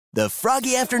The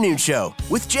Froggy Afternoon Show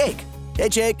with Jake. Hey,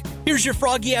 Jake. Here's your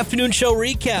Froggy Afternoon Show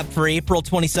recap for April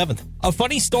 27th. A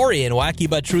funny story and wacky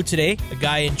but true today. A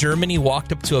guy in Germany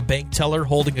walked up to a bank teller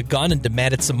holding a gun and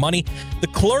demanded some money. The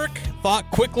clerk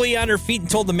thought quickly on her feet and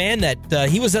told the man that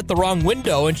he was at the wrong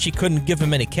window and she couldn't give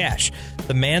him any cash.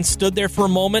 The man stood there for a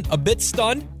moment, a bit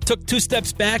stunned, took 2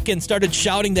 steps back and started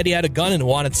shouting that he had a gun and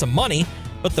wanted some money.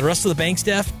 But the rest of the bank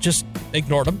staff just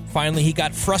ignored him. Finally, he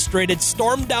got frustrated,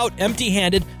 stormed out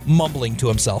empty-handed, mumbling to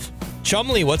himself.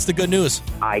 Chumley, what's the good news?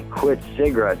 I quit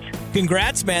cigarettes.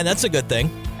 Congrats, man. That's a good thing.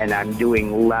 And I'm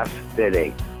doing less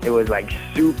spitting. It was like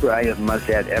super, I must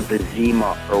have had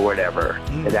emphysema or whatever,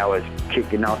 that I was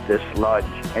kicking out this sludge.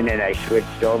 And then I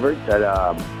switched over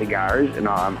to cigars, and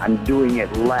I'm doing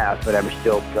it less, but I'm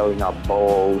still filling up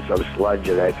bowls of sludge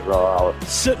that I throw out.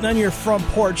 Sitting on your front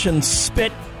porch and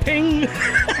spit, ping.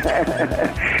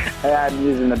 I'm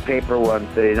using the paper ones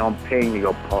so they don't ping, you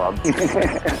go pump.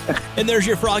 And there's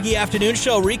your Froggy Afternoon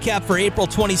Show recap for April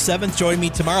 27th. Join me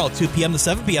tomorrow at 2 p.m. to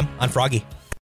 7 p.m. on Froggy.